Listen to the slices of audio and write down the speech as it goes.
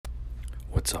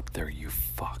What's up there, you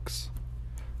fucks?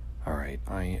 Alright,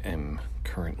 I am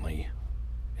currently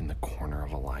in the corner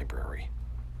of a library,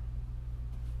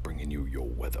 bringing you your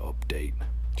weather update.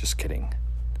 Just kidding.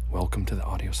 Welcome to the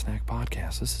Audio Snack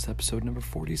Podcast. This is episode number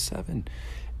 47,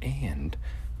 and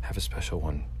I have a special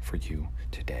one for you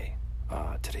today.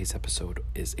 Today's episode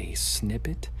is a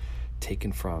snippet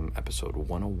taken from episode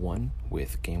 101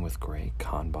 with Game with Gray,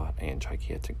 Conbot, and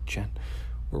Gigantic Jen,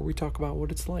 where we talk about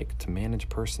what it's like to manage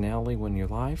personality when you're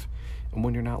live and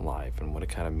when you're not live, and what it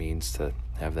kind of means to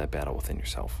have that battle within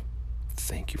yourself.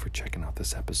 Thank you for checking out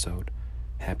this episode.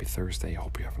 Happy Thursday. I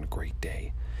hope you're having a great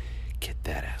day. Get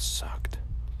that ass sucked.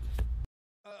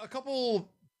 A couple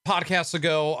podcasts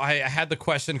ago, I had the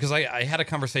question because I had a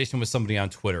conversation with somebody on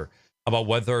Twitter about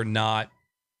whether or not,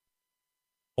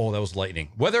 oh, that was lightning,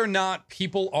 whether or not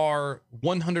people are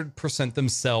 100%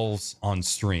 themselves on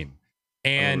stream.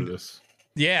 And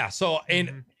yeah, so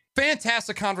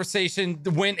fantastic conversation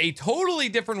went a totally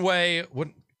different way. What,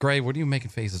 Gray, what are you making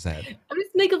faces at? I'm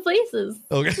just making faces.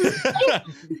 Okay.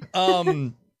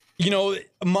 You know,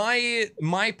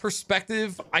 my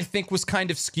perspective, I think, was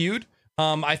kind of skewed.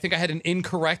 I think I had an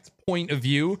incorrect point of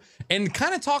view, and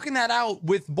kind of talking that out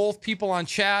with both people on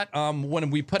chat. When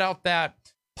we put out that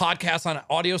podcast on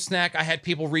Audio Snack, I had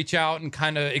people reach out and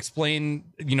kind of explain,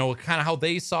 you know, kind of how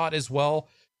they saw it as well.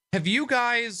 Have you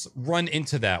guys run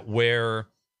into that where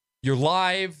you're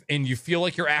live and you feel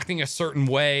like you're acting a certain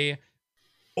way,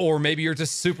 or maybe you're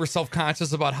just super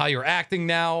self-conscious about how you're acting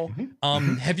now?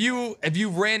 Have you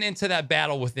ran into that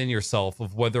battle within yourself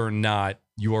of whether or not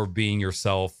you are being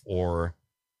yourself? Or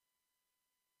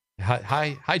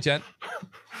hi Jen.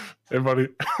 Hey buddy.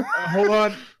 Hold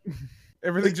on,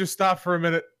 everything just stopped for a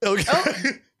minute.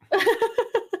 Okay.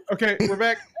 Okay, we're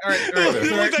back. All right.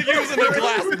 It looked like he was in a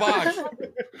glass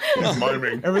box.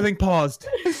 Miming. Everything paused.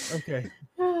 Okay.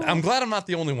 I'm glad I'm not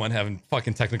the only one having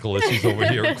fucking technical issues over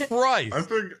here. Christ.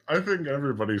 I think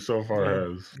everybody so far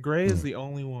has. Gray is the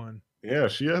only one. Yeah,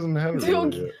 she hasn't had it Dude,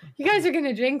 really yet. You guys are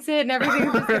gonna jinx it, and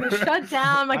everything's just gonna shut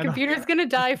down. My I know. computer's gonna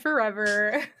die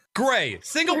forever. Gray,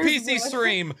 single There's PC one.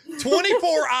 stream,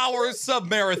 24 hours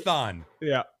sub-marathon.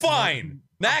 Yeah. Fine.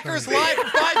 Knackers live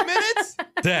for 5 minutes?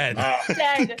 Dead.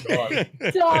 Dead. God.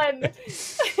 Done.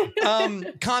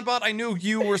 Conbot, I knew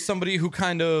you were somebody who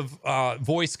kind of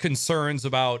voiced concerns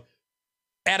about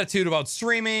attitude about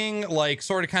streaming, like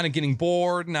sort of kind of getting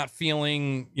bored, not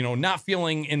feeling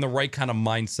in the right kind of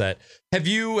mindset. Have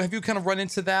you kind of run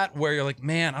into that where you're like,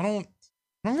 man, I don't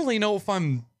really know if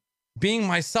I'm being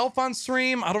myself on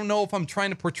stream. I don't know if I'm trying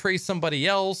to portray somebody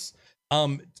else.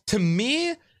 To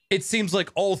me, it seems like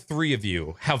all three of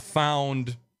you have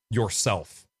found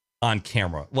yourself on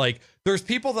camera. Like, there's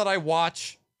people that I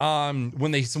watch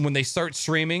when they start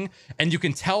streaming, and you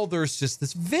can tell there's just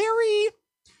this very,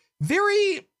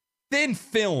 very thin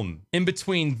film in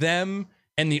between them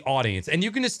and the audience. And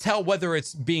you can just tell whether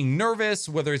it's being nervous,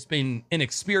 whether it's being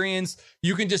inexperienced.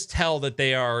 You can just tell that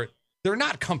they're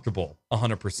not comfortable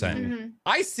 100%. Mm-hmm.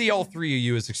 I see all three of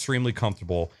you as extremely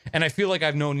comfortable, and I feel like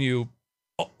I've known you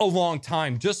a long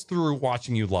time just through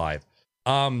watching you live.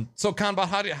 So Conbot,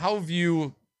 how have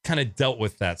you kind of dealt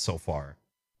with that so far?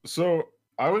 So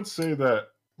I would say that,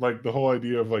 like, the whole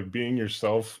idea of like being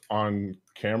yourself on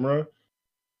camera,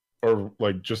 or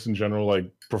like just in general,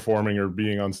 like performing or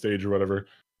being on stage or whatever,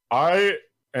 I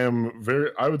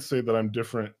would say that I'm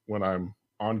different when I'm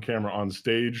on camera on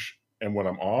stage and when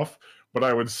I'm off. But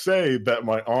I would say that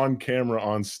my on camera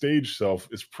on stage self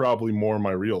is probably more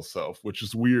my real self, which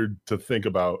is weird to think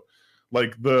about.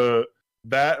 Like,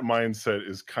 that mindset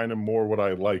is kind of more what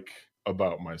I like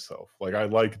about myself. Like, I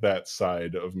like that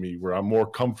side of me where I'm more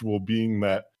comfortable being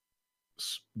that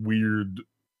weird,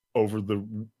 over the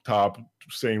top,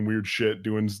 saying weird shit,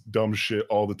 doing dumb shit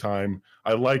all the time.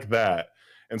 I like that.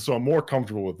 And so I'm more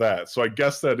comfortable with that. So I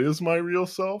guess that is my real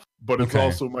self, but it's Okay.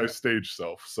 also my stage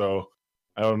self. So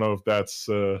I don't know if that's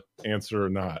answer or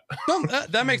not. No,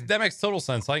 that makes total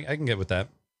sense. I can get with that.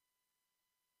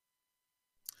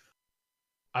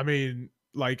 I mean,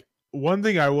 like, one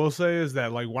thing I will say is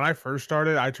that, like, when I first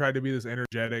started, I tried to be this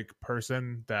energetic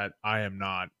person that I am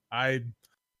not. I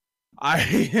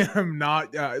am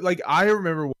not. Like, I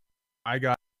remember when I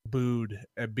got booed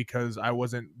because I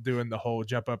wasn't doing the whole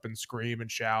jump up and scream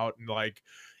and shout and like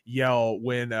yell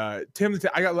when I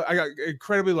got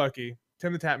incredibly lucky.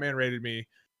 Tim the Tap Man rated me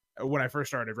when I first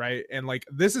started, right? And like,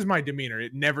 this is my demeanor.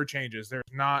 It never changes. There's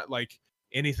not like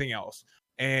anything else.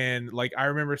 And like, I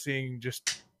remember seeing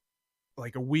just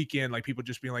like a weekend, like people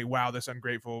just being like, wow, this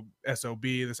ungrateful SOB,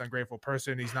 this ungrateful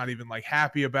person, he's not even like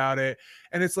happy about it.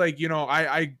 And it's like, you know,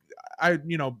 I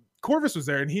Corvus was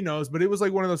there and he knows, but it was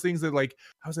like one of those things that like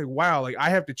I was like, wow, like I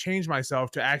have to change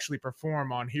myself to actually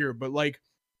perform on here. But like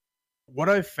what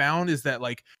I've found is that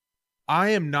like I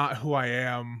am not who I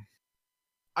am.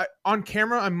 On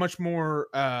camera, I'm much more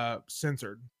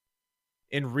censored.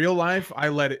 In real life, I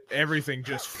let everything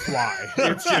just fly.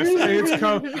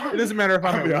 It doesn't matter if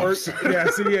I'm at work. Yeah,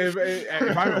 see,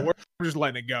 if I'm at work, I'm just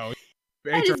letting it go.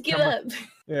 I just give up.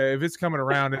 Yeah, if it's coming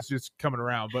around, it's just coming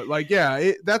around. But like,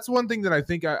 yeah, that's one thing that I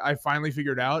think I finally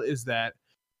figured out is that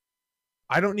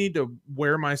I don't need to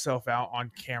wear myself out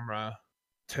on camera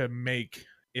to make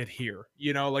it here.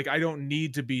 You know, like I don't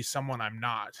need to be someone I'm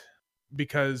not,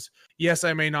 because yes,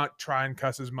 I may not try and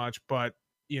cuss as much, but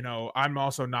you know, I'm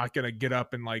also not gonna get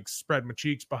up and like spread my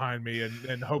cheeks behind me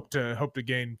and hope to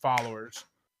gain followers.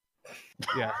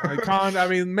 Yeah, like I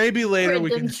mean, maybe later we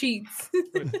can cheats.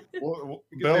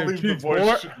 They'll leave the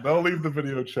voice. They'll leave the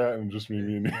video chat and just me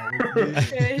and you.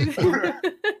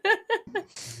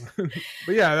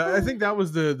 But yeah, I think that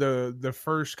was the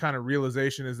first kind of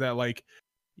realization is that like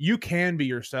you can be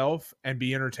yourself and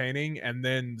be entertaining, and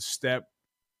then step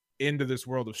into this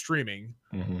world of streaming.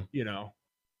 You know.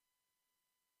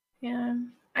 Yeah.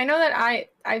 I know that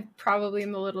I probably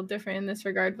am a little different in this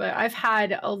regard, but I've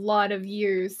had a lot of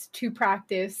years to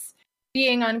practice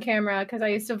being on camera because I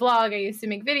used to vlog, I used to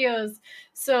make videos.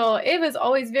 So it was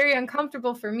always very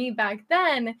uncomfortable for me back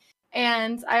then.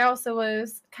 And I also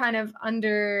was kind of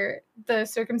under the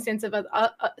circumstances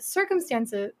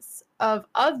of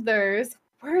others.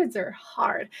 Words are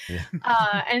hard. Yeah.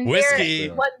 And Whiskey.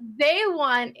 What they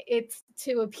want it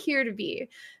to appear to be.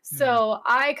 So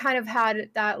I kind of had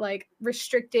that like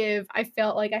restrictive, I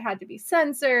felt like I had to be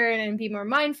censored and be more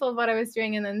mindful of what I was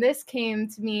doing. And then this came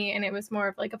to me and it was more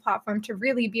of like a platform to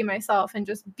really be myself and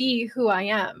just be who I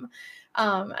am.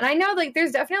 And I know like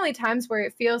there's definitely times where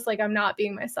it feels like I'm not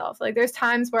being myself. Like there's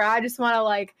times where I just want to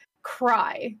like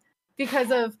cry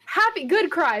because of good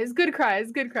cries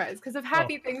because of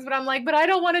happy things, but I'm like, but I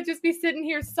don't want to just be sitting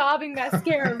here sobbing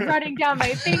mascara running down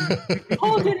my face,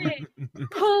 holding it,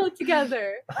 pull it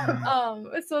together.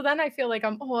 So then I feel like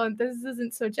this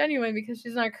isn't so genuine because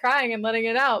she's not crying and letting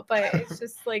it out, but it's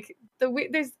just like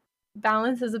there's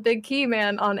balance is a big key,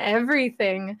 man, on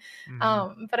everything.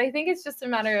 But I think it's just a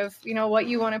matter of, you know, what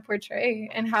you want to portray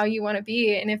and how you want to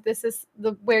be, and if this is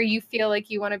where you feel like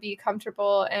you want to be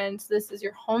comfortable and this is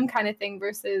your home kind of thing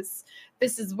versus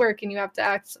this is work and you have to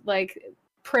act like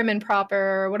prim and proper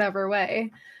or whatever way.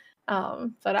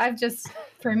 But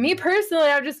for me personally,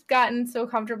 I've just gotten so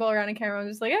comfortable around a camera. I'm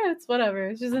just like, yeah, it's whatever.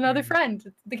 It's just another friend.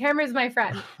 The camera is my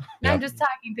friend. And Yep. I'm just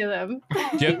talking to them.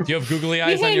 Do you have googly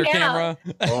eyes on your camera?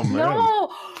 Oh man,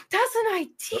 No, that's an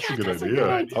idea. That's a good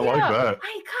idea. I like that.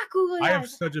 I got Google I have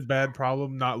eyes. such a bad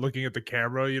problem not looking at the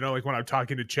camera. You know, like when I'm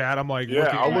talking to chat, I'm like, Yeah,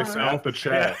 looking I'll at look myself. at the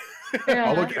chat. Yeah,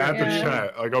 I'll look at the yeah.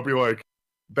 chat. Like I'll be like,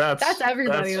 that's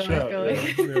everybody. that's Though, I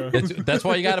chat, feel yeah. like. That's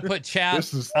why you got to put chat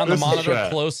on the this is monitor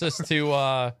chat. closest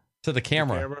to the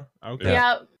camera. Okay.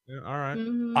 Yeah. Yeah, all right.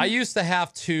 Mhm. I used to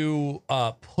have to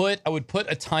I would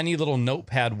put a tiny little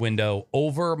notepad window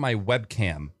over my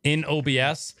webcam in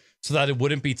OBS so that it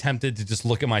wouldn't be tempted to just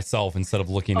look at myself instead of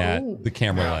looking at Oh. the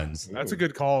camera lens. That's a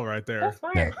good call right there. That's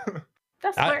smart. Yeah.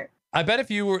 That's smart. I bet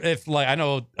if like I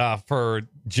know for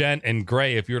Jen and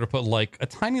Gray, if you were to put like a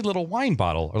tiny little wine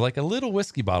bottle or like a little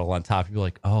whiskey bottle on top, you'd be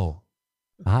like, oh,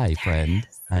 hi friend,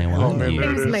 I want man, you. there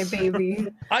it Here's my is. baby.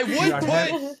 I would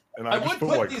put. And I just would put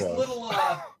put White these Claws. little,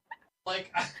 like,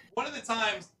 one of the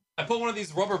times I put one of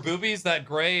these rubber boobies that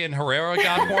Gray and Herrera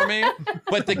got for me,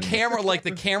 but the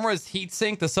camera's heat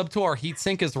sink, the Subtour heat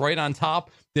sink is right on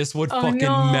top. This would Oh, fucking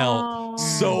no. melt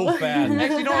so fast.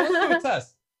 Actually, you know what? Let's do a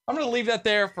test. I'm going to leave that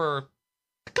there for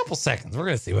a couple seconds. We're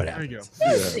going to see what There you happens. go.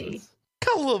 Let's Yeah. see.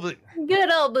 Couple little bit.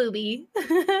 Good old booby.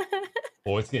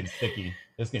 Oh, it's getting sticky.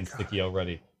 It's getting sticky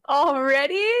already.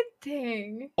 Already?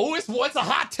 Dang. Oh, it's a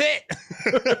hot tit.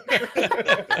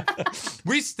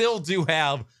 We still do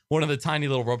have one of the tiny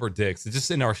little rubber dicks. It's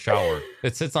just in our shower.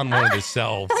 It sits on one of the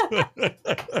shelves.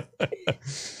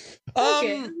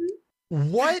 Okay.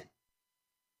 What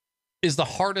is the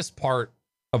hardest part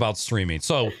about streaming?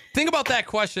 So think about that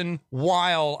question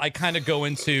while I kind of go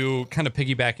into kind of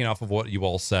piggybacking off of what you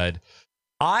all said.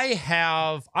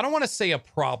 I don't want to say a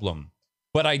problem,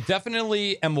 but I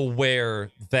definitely am aware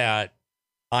that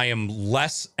I am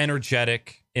less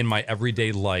energetic in my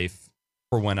everyday life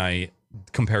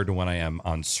compared to when I am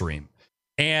on stream.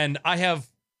 And I have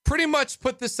pretty much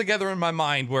put this together in my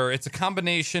mind where it's a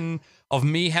combination of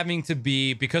me having to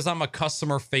be, because I'm a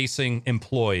customer facing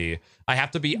employee, I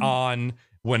have to be on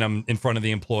when I'm in front of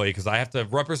the employee because I have to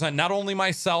represent not only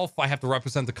myself, I have to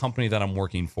represent the company that I'm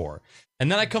working for.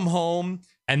 And then I come home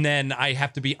and then I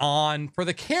have to be on for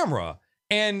the camera.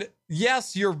 And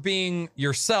yes, you're being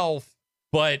yourself,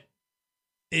 but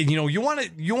you know, you want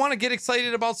to get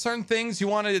excited about certain things. You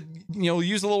want to, you know,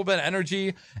 use a little bit of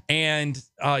energy, and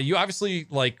you obviously,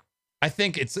 like, I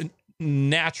think it's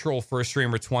natural for a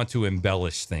streamer to want to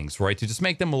embellish things, right? To just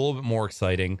make them a little bit more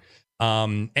exciting.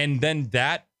 And then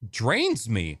that drains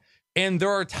me. And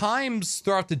there are times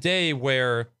throughout the day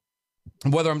where,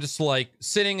 whether I'm just like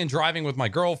sitting and driving with my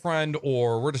girlfriend,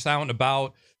 or we're just out and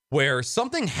about, where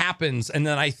something happens and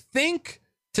then I think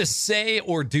to say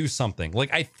or do something.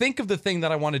 Like, I think of the thing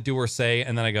that I want to do or say,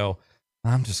 and then I go,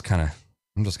 I'm just kind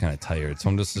of tired. So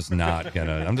I'm just not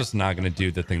gonna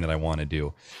do the thing that I want to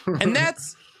do. And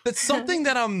that's something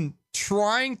that I'm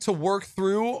trying to work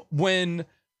through when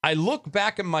I look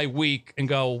back at my week and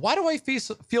go, why do I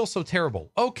feel so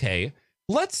terrible? Okay,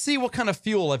 let's see what kind of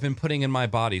fuel I've been putting in my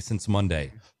body since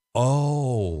Monday.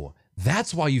 Oh,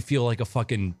 that's why you feel like a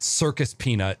fucking circus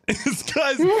peanut. It's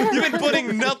because you've been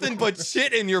putting nothing but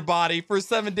shit in your body for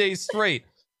 7 days straight.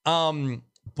 But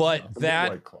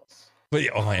I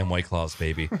am White Claws,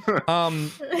 baby.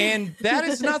 And that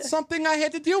is not something I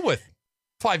had to deal with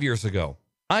 5 years ago.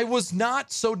 I was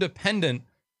not so dependent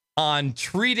on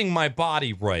treating my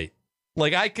body right.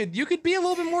 Like, you could be a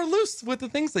little bit more loose with the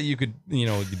things that you could, you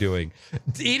know, be doing.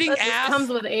 Eating That just ass comes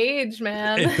with age,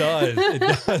 man. It does. It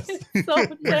does. So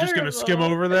We're just gonna skim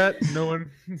terrible. over that. No one.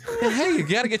 Hey, you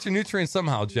got to get your nutrients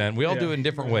somehow, Jen. We all do it in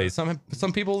different Yeah. ways.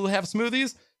 Some people have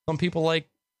smoothies. Some people like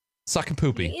sucking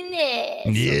poopy. In there.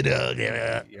 Yeah.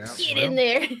 Yeah, Get well, in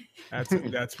there.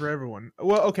 that's for everyone.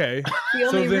 Well, okay. The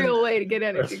only then- real way to get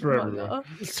energy. That's for Come on, everyone.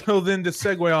 though. So then, to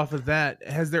segue off of that,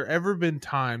 has there ever been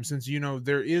time, since you know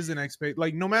there is an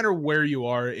like no matter where you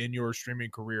are in your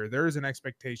streaming career, there is an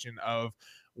expectation of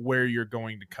where you're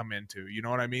going to come into. You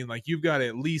know what I mean? Like, you've got to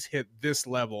at least hit this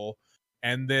level,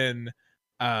 and then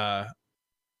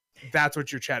that's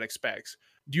what your chat expects.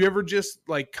 Do you ever just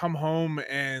like come home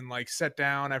and like sit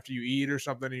down after you eat or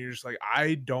something, and you're just like,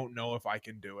 I don't know if I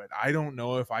can do it. I don't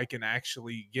know if I can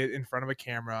actually get in front of a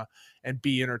camera and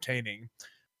be entertaining.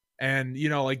 And you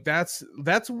know, like that's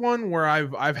one where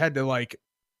I've had to, like,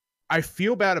 I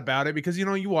feel bad about it, because you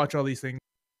know, you watch all these things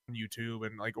on YouTube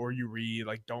and like, or you read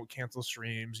like, don't cancel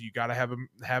streams. You got to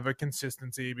have a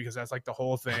consistency, because that's like the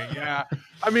whole thing. Yeah.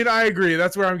 I mean, I agree.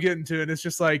 That's where I'm getting to. And it's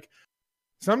just like,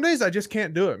 some days I just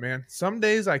can't do it, man. Some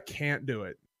days I can't do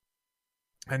it.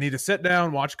 I need to sit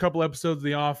down, watch a couple episodes of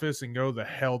The Office, and go the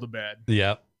hell to bed.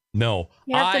 Yep. No.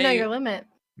 You have to know your limit.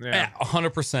 Yeah.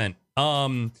 100%.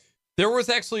 There was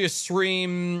actually a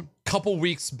stream a couple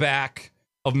weeks back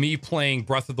of me playing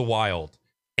Breath of the Wild.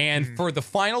 And for the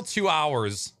final 2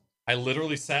 hours, I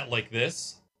literally sat like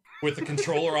this with the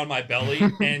controller on my belly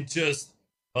and just,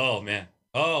 oh man.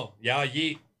 Oh, yeah,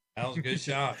 yeet. That was a good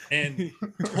shot. And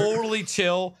totally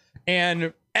chill.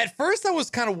 And at first I was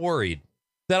kind of worried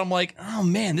that I'm like, oh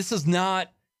man, this is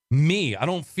not me. I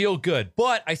don't feel good.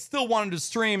 But I still wanted to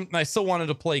stream, and I still wanted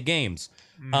to play games.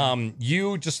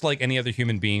 You, just like any other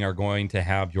human being, are going to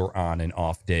have your on and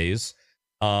off days.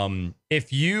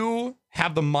 If you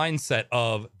have the mindset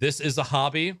of this is a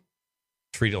hobby,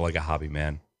 treat it like a hobby,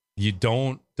 man. You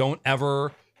don't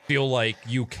ever feel like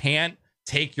you can't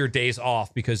take your days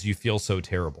off because you feel so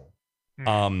terrible.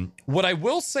 What I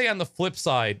will say on the flip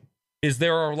side is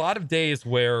there are a lot of days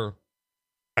where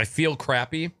I feel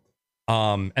crappy,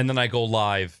 and then I go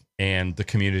live and the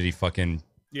community fucking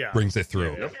Yeah. brings it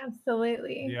through. Yep.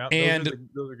 Absolutely. Yeah. And-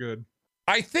 those are good.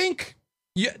 I think,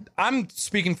 yeah, I'm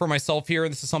speaking for myself here.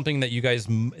 This is something that you guys,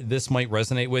 this might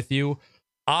resonate with you.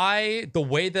 The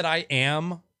way that I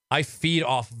am, I feed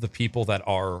off of the people that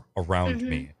are around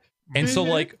me. And so,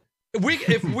 like,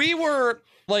 if we were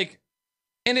like,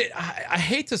 and I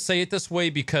hate to say it this way,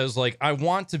 because like, I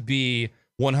want to be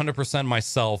 100%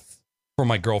 myself for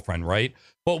my girlfriend, right?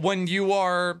 But when you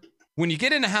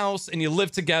get in a house and you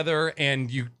live together and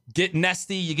you get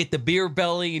nesty, you get the beer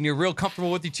belly and you're real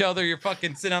comfortable with each other, you're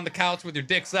fucking sitting on the couch with your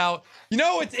dicks out. You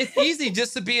know, it's easy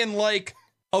just to be in like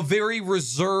a very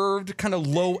reserved kind of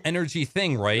low energy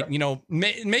thing, right? You know,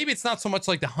 maybe it's not so much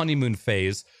like the honeymoon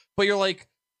phase, but you're like,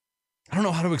 I don't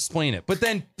know how to explain it. But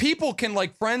then people can,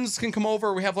 like, friends can come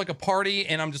over, we have like a party,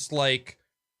 and I'm just like,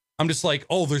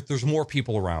 oh, there's more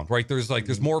people around, right?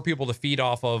 There's more people to feed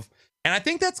off of. And I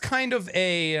think that's kind of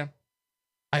I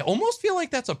almost feel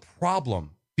like that's a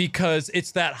problem, because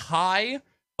it's that high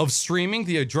of streaming.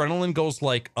 The adrenaline goes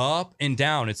like up and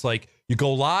down. It's like you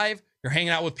go live, you're hanging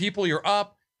out with people, you're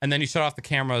up, and then you shut off the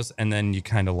cameras, and then you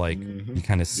kind of like, you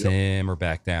kind of simmer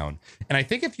back down. And I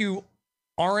think if you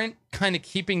aren't kind of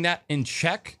keeping that in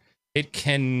check, it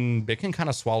can kind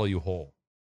of swallow you whole.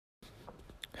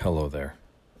 Hello there.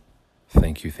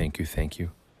 thank you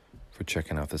for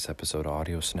checking out this episode of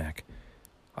Audio Snack.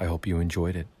 I hope you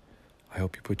enjoyed it. I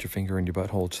hope you put your finger in your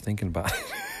butthole just thinking about it.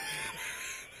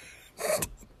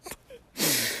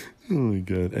 Oh my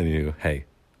God. Anyway, hey,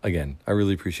 again, I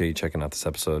really appreciate you checking out this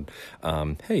episode.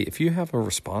 Hey, if you have a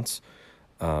response,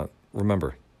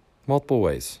 remember, multiple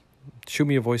ways. Shoot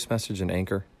me a voice message in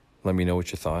Anchor. Let me know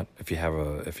what you thought. If you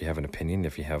have an opinion,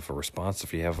 if you have a response,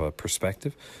 if you have a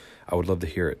perspective, I would love to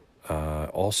hear it.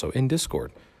 Also, in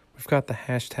Discord, we've got the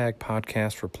hashtag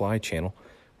podcast reply channel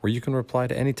where you can reply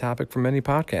to any topic from any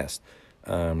podcast.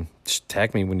 Just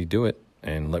tag me when you do it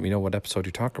and let me know what episode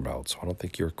you talk about so I don't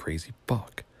think you're a crazy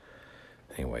buck.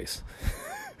 Anyways,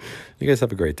 you guys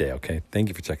have a great day, okay? Thank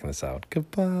you for checking this out.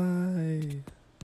 Goodbye.